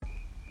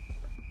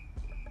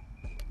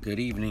Good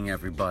evening,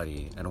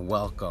 everybody, and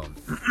welcome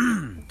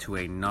to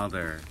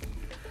another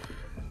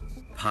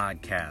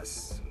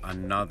podcast,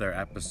 another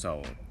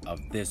episode of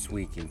This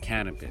Week in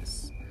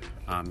Cannabis.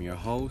 I'm your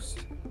host,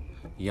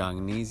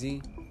 Young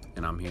Neezy,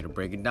 and I'm here to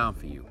break it down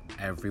for you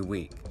every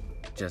week,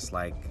 just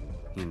like,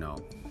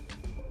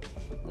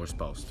 we're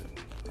supposed to.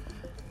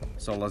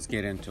 So let's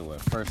get into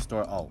it. First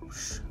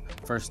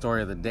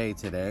story of the day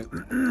today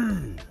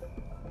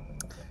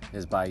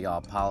is by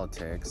Y'all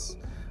Politics.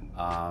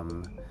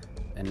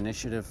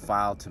 Initiative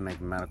filed to make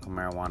medical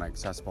marijuana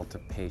accessible to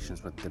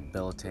patients with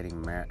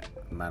debilitating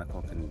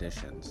medical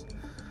conditions.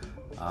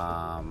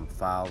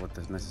 Filed with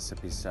the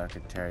Mississippi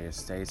Secretary of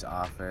State's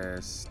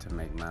office to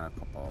make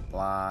medical blah, blah,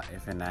 blah.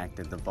 If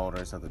enacted, the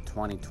voters of the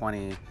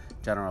 2020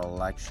 general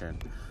election.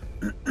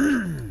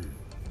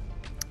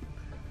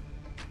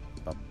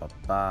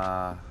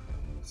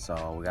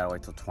 So we gotta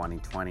wait till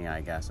 2020, I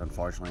guess.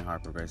 Unfortunately,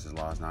 Harper Grace's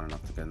law is not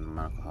enough to get in the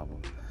medical hub.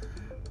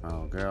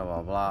 Oh, girl,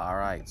 blah, blah. All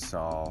right,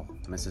 so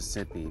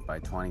Mississippi by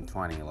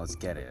 2020. Let's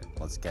get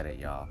it,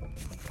 y'all.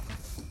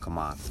 Come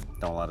on,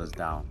 don't let us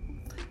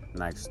down.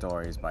 Next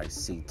story is by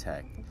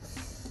C-Tech.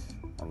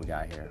 What do we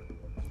got here?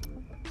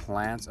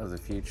 Plants are the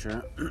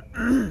future.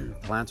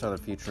 Plants are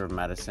the future of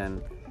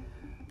medicine.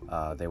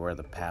 They were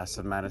the past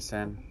of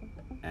medicine,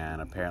 and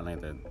apparently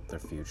they're the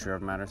future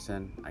of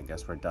medicine. I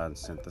guess we're done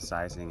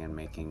synthesizing and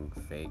making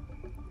fake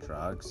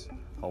drugs,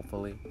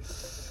 hopefully.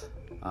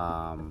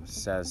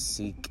 Says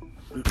Psych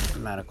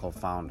medical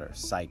founder,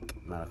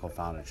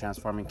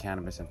 transforming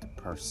cannabis into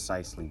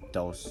precisely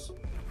dosed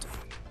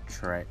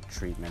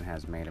treatment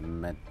has made it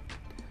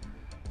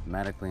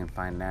medically and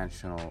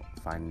financially.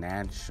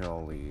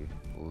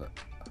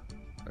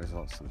 There's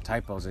some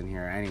typos in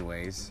here.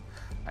 Anyways,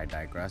 I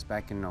digress.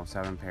 Back in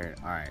 07 period.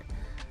 All right.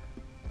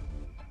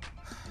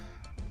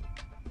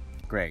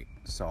 Great.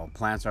 So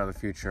plants are the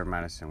future of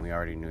medicine. We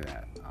already knew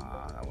that.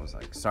 I was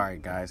like, sorry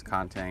guys,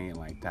 content ain't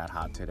like that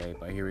hot today,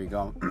 but here we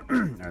go.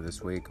 Or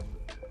this week.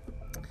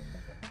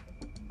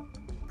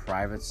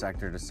 Private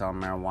sector to sell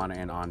marijuana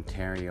in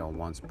Ontario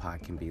once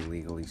pot can be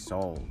legally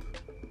sold.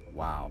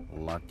 Wow,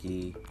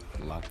 lucky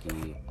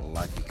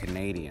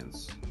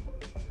Canadians.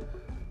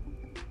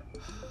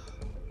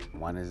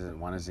 When is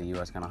the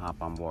U.S. going to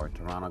hop on board?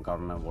 Toronto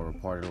government will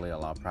reportedly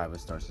allow private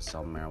stores to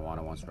sell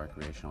marijuana once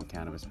recreational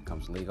cannabis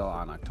becomes legal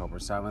on October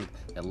 7th.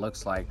 It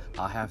looks like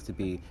I'll have to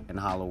be in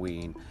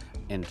Halloween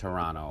in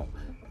Toronto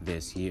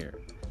this year.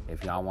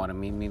 If y'all want to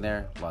meet me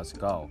there, let's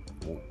go.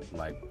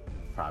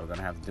 Probably going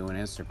to have to do an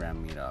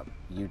Instagram meetup,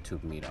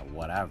 YouTube meetup,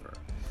 whatever.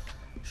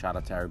 Shout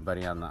out to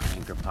everybody on the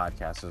Anchor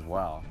podcast as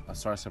well. A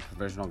source of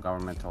provisional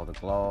government told the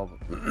Globe.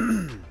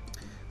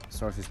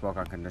 Source who spoke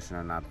on condition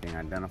of not being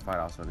identified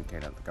also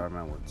indicated that the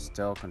government would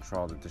still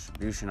control the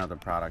distribution of the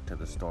product to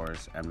the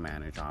stores and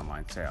manage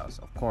online sales.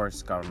 Of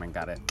course, government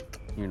got it,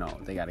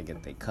 they got to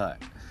get their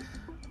cut.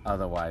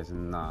 Otherwise,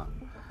 nah.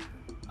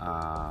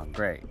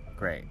 Great.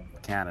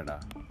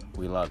 Canada,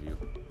 we love you.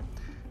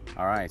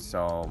 All right,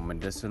 so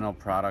medicinal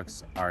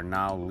products are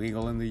now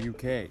legal in the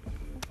UK.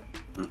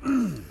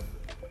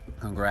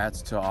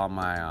 Congrats to all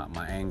my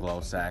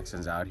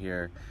Anglo-Saxons out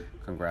here.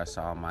 Congrats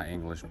to all my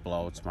English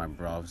bloats, my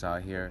bros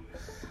out here.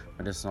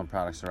 Medicinal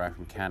products derived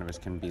from cannabis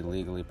can be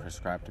legally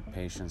prescribed to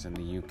patients in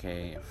the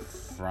UK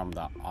from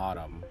the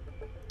autumn.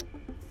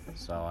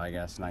 So I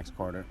guess next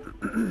quarter.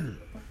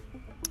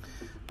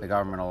 The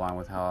government, along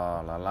with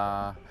are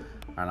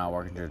now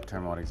working to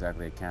determine what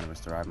exactly a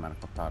cannabis-derived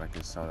medical product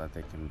is so that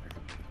they can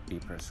be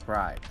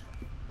prescribed.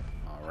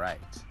 All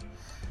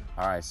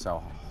right,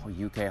 so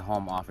UK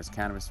Home Office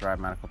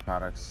cannabis-derived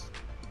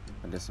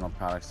medicinal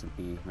products to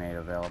be made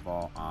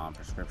available on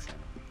prescription.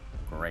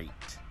 Great.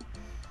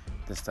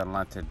 This then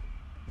led to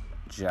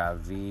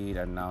Javid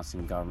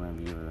announcing government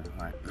view.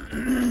 Right.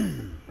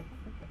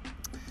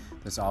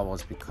 This all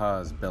was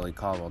because Billy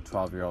Caldwell,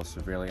 12-year-old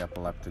severely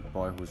epileptic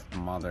boy whose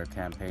mother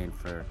campaigned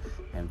for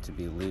him to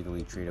be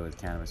legally treated with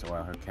cannabis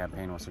oil. Her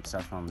campaign was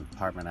successful and the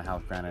Department of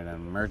Health granted an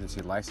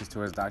emergency license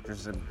to his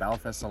doctors in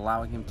Belfast,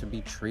 allowing him to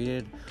be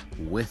treated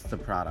with the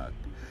product.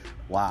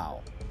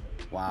 Wow,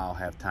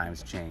 have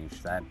times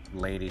changed. That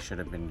lady would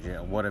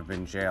have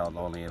been jailed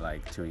only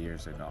like 2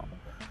 years ago.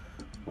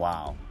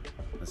 Wow,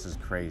 this is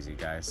crazy,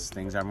 guys.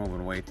 Things are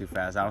moving way too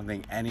fast. I don't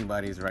think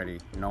anybody's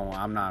ready. No,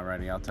 I'm not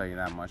ready. I'll tell you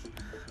that much.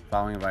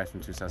 Following advice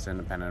from two such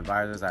independent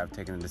advisors, I have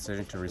taken the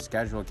decision to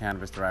reschedule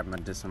cannabis-derived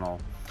medicinal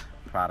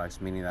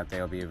products, meaning that they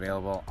will be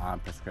available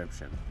on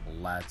prescription.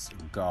 Let's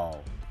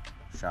go.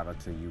 Shout out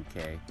to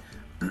UK.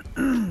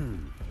 All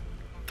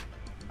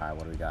right,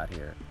 what do we got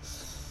here?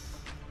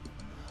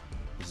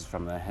 This is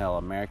from The Hill.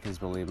 Americans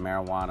believe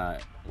marijuana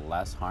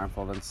less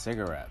harmful than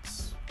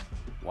cigarettes.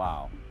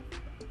 Wow.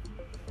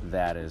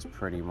 That is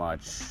pretty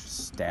much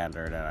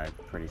standard, and I'm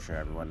pretty sure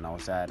everyone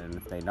knows that. And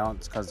if they don't,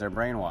 it's because they're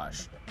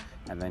brainwashed.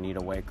 And they need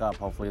to wake up.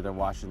 Hopefully they're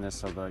watching this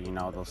so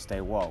they'll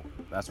stay woke.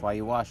 That's why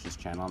you watch this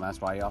channel, and that's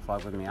why y'all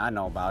fuck with me. I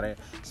know about it.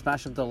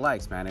 Smash up the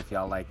likes, man, if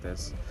y'all like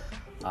this.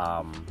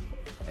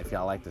 If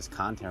y'all like this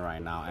content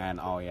right now. And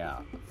oh yeah,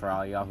 for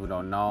all y'all who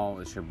don't know,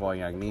 it's your boy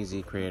Young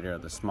Neezy, creator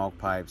of the Smoke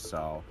Pipe.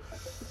 So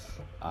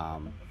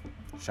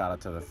Shout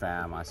out to the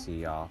fam. I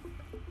see y'all.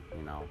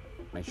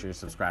 Make sure you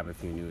subscribe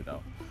if you're new,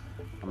 though.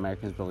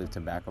 Americans believe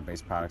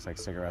tobacco-based products like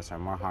cigarettes are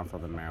more harmful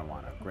than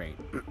marijuana. Great.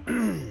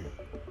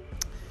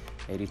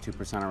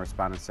 82% of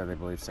respondents said they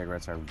believe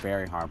cigarettes are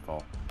very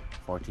harmful.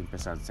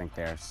 14% think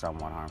they are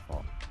somewhat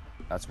harmful.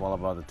 That's well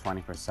above the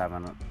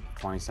 27%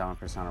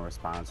 of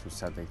respondents who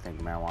said they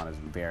think marijuana is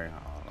very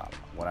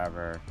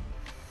whatever.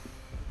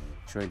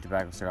 Chewing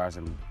tobacco, cigars,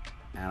 and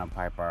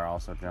pipe are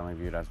also generally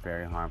viewed as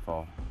very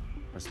harmful.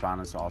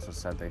 Respondents also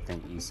said they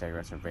think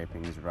e-cigarettes or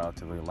vaping is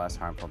relatively less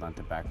harmful than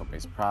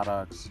tobacco-based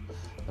products.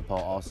 The poll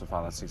also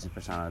found that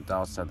 60% of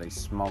adults said they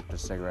smoked a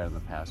cigarette in the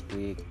past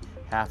week,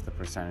 half the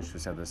percentage who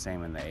said the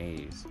same in the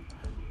 80s.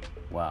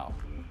 Well,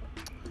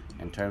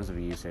 in terms of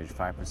usage,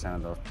 5%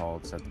 of those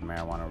polled said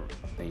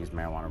they use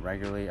marijuana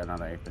regularly,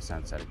 another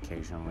 8% said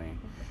occasionally.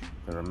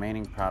 The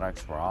remaining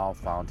products were all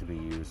found to be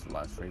used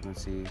less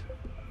frequency.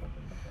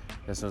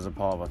 This was a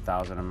poll of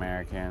 1,000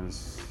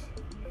 Americans,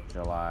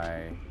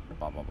 July,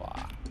 blah, blah,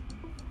 blah.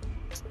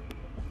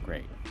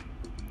 Great.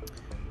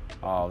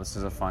 Oh, this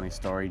is a funny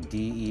story.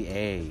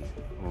 DEA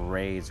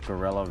raids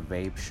Gorilla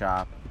Vape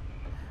Shop,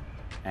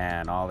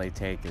 and all they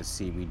take is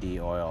CBD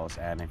oils.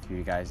 And if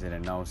you guys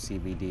didn't know,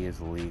 CBD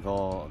is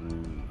legal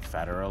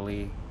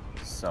federally,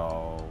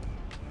 so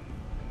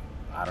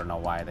I don't know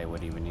why they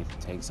would even need to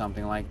take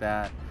something like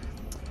that.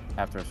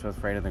 After a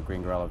swift raid of the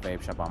Green Gorilla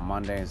Vape Shop on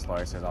Monday, his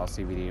lawyer says all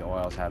CBD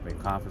oils have been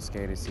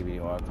confiscated.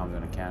 CBD oil comes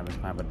in a cannabis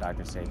plant, but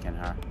doctors say it can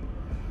hurt.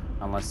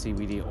 Unless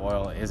CBD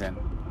oil isn't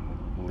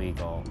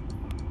legal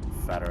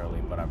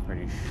federally, but I'm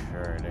pretty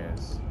sure it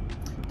is.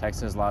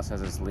 Texas law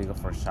says it's legal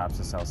for shops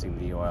to sell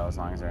CBD oil as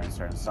long as there are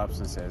certain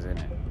substances in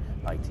it,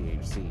 like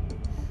THC.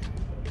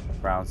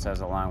 Brown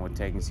says along with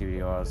taking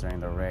CBD oils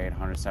during the raid,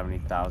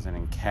 $170,000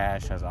 in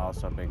cash has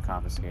also been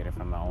confiscated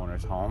from the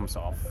owner's home.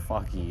 So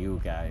fuck you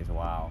guys,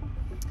 wow.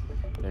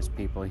 There's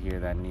people here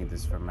that need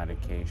this for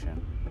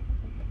medication.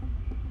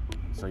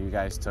 So you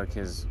guys took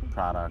his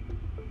product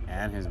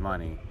and his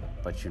money,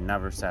 but you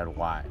never said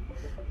why.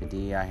 The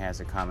DEI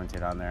hasn't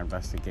commented on their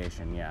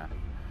investigation. Yeah,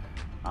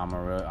 I'm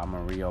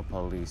a real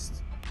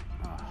police.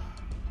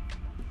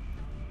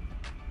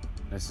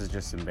 This is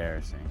just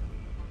embarrassing.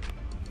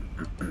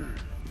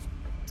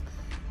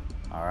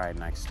 All right,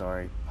 next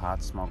story.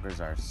 Pot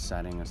smokers are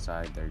setting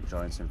aside their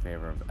joints in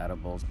favor of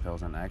edibles,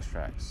 pills, and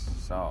extracts.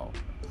 So,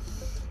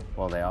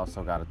 well, they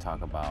also got to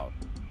talk about,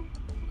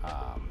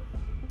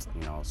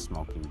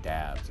 smoking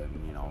dabs and,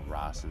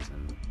 Rossins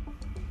and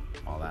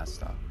all that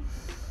stuff.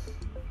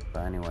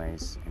 But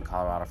anyways, in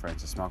Colorado, for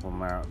instance, smoking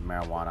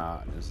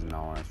marijuana is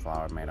known as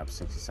flower, made up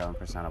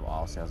 67% of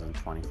all sales in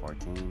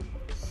 2014.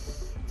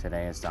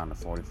 Today, it's down to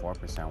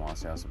 44%, while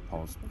sales of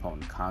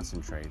potent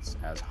concentrates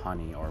as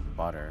honey or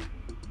butter.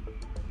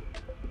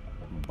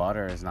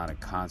 Butter is not a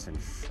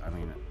concentrate. I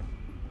mean,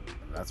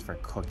 that's for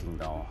cooking,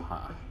 though.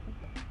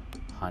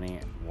 Honey,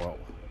 whoa.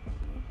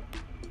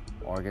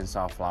 Oregon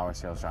saw flower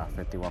sales drop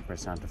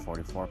 51% to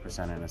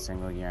 44% in a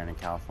single year, and in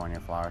California,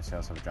 flower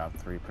sales have dropped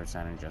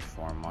 3% in just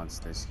 4 months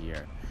this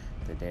year.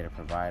 The data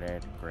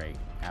provided, great.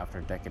 After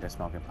a decade of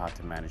smoking pot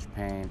to manage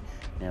pain,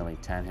 nearly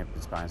 10 hip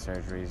and spine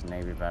surgeries,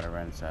 Navy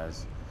veteran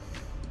says,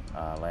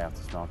 lay off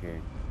the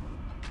smoking,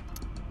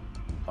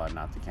 but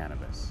not the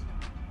cannabis.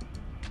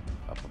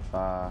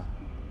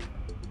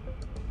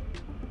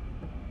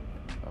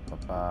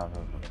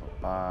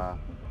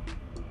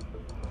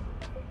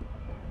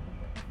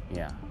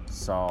 Yeah,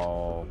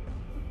 so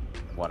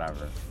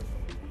whatever.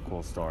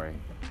 Cool story.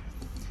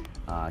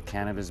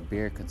 Cannabis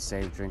beer could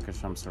save drinkers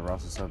from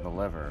cirrhosis of the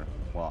liver.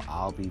 Well,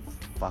 I'll be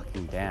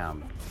fucking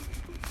damned.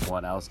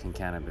 What else can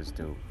cannabis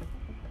do?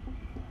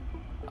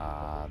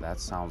 That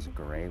sounds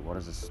great. What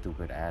is this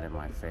stupid ad in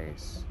my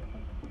face?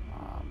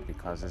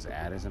 Because this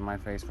ad is in my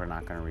face, we're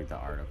not going to read the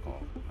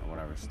article or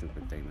whatever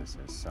stupid thing this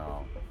is.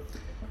 So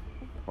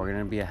we're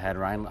going to be a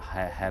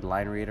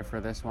headline reader for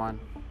this one.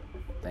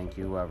 Thank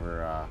you,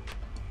 whoever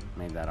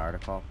made that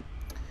article.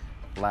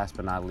 Last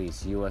but not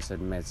least, U.S.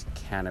 admits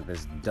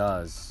cannabis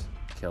does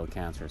kill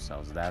cancer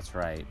cells. That's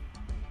right.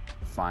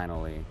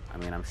 Finally. I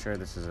mean, I'm sure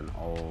this is an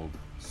old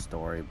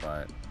story,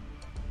 but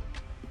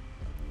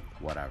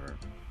whatever.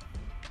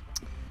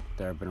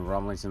 There have been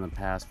rumblings in the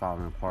past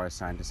following reports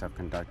scientists have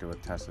conducted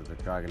with tests of the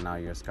drug, and now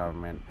U.S.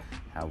 government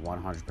have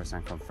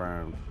 100%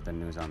 confirmed the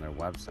news on their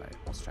website.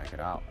 Let's check it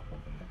out.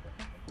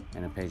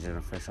 In a page of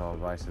official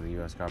advice of the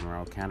U.S.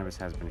 government, cannabis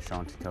has been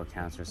shown to kill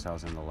cancer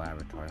cells in the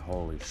laboratory.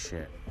 Holy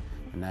shit.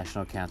 The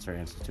National Cancer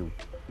Institute,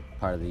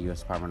 part of the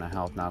U.S. Department of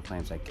Health, now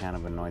claims that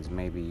cannabinoids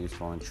may be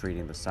useful in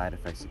treating the side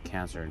effects of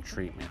cancer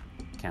treatment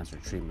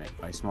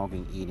by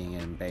smoking, eating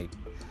it in baked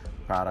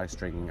products,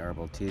 drinking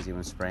herbal teas,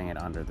 even spraying it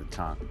under the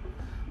tongue.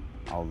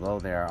 Although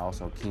they are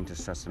also keen to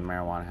stress that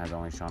marijuana has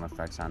only shown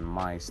effects on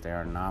mice, they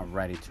are not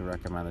ready to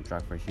recommend the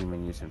drug for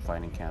human use in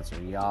fighting cancer.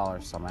 Y'all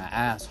are some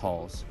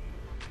assholes.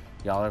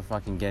 Y'all are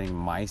fucking getting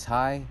mice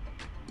high,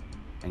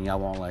 and y'all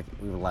won't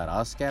let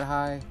us get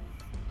high?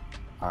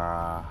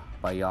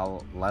 But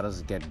y'all let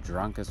us get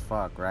drunk as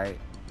fuck, right?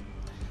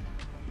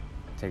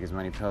 Take as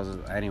many pills as...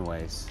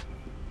 Anyways.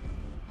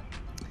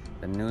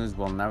 The news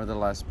will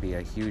nevertheless be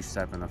a huge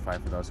step in the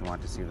fight for those who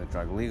want to see the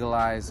drug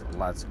legalized.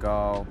 Let's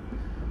go.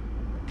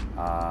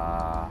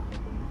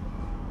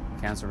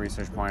 Cancer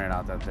research pointed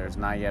out that there's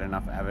not yet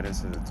enough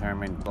evidence to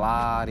determine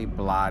blah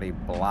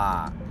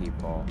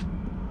people.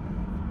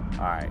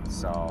 Alright,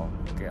 so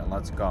okay,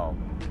 let's go.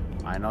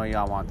 I know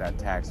y'all want that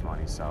tax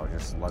money, so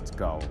just let's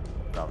go,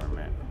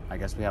 government. I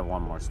guess we have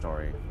one more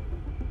story.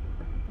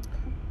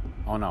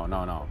 Oh,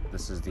 no.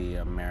 This is the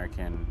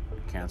American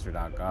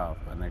Cancer.gov,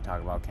 and they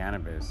talk about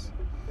cannabis.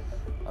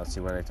 Let's see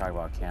where they talk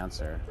about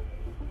cancer.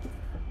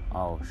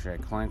 Oh,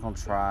 shit. Clinical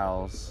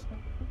trials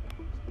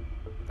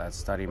that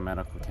study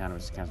medical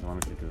cannabis cancer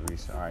limited to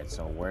research. All right,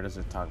 so where does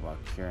it talk about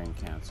curing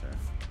cancer?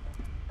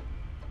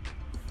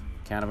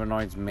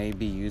 Cannabinoids may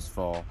be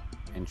useful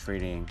in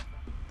treating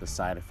the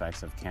side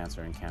effects of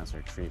cancer and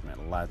cancer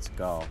treatment. Let's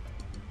go.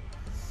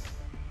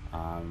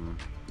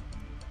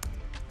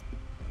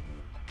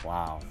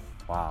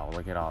 Wow,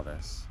 look at all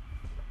this.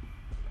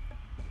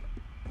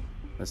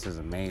 This is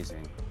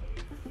amazing.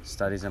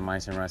 Studies in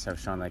mice and rats have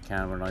shown that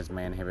cannabinoids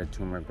may inhibit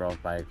tumor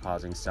growth by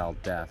causing cell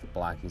death,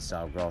 blocking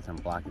cell growth,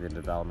 and blocking the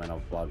development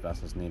of blood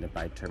vessels needed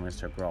by tumors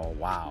to grow.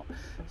 Wow.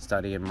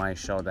 Study in mice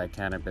showed that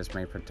cannabis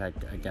may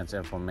protect against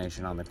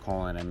inflammation on the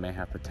colon and may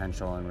have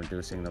potential in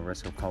reducing the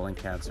risk of colon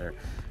cancer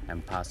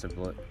and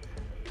possibly...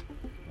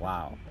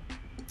 Wow.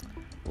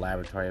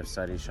 Laboratory of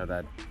studies show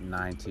that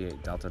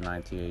delta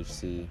 9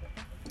 THC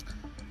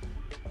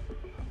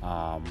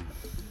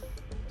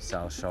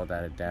cells show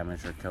that it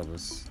damaged or killed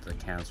the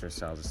cancer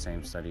cells. The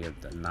same study of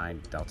the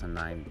delta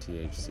 9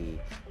 THC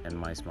in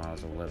mice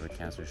models of liver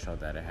cancer showed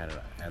that it had an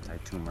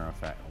anti-tumor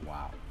effect.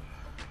 Wow.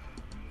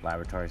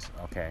 Laboratories.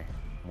 Okay.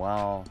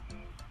 Well,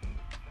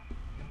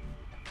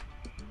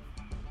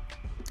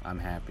 I'm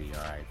happy.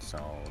 All right.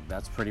 So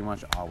that's pretty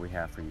much all we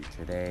have for you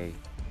today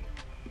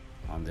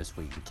on This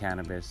Week in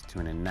Cannabis.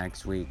 Tune in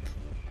next week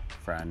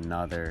for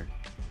another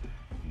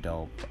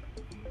dope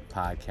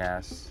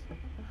podcast.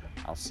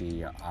 I'll see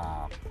you.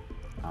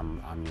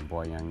 I'm your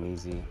boy Young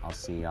Meezy. I'll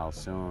see y'all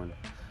soon.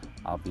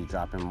 I'll be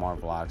dropping more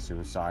vlogs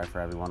soon. Sorry for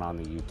everyone on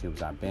the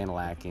YouTubes. I've been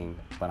lacking,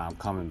 but I'm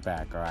coming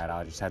back. All right.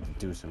 I'll just have to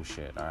do some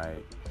shit. All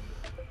right.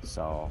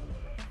 So,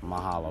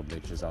 mahalo,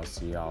 bitches. I'll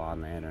see y'all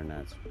on the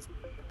internet.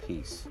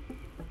 Peace.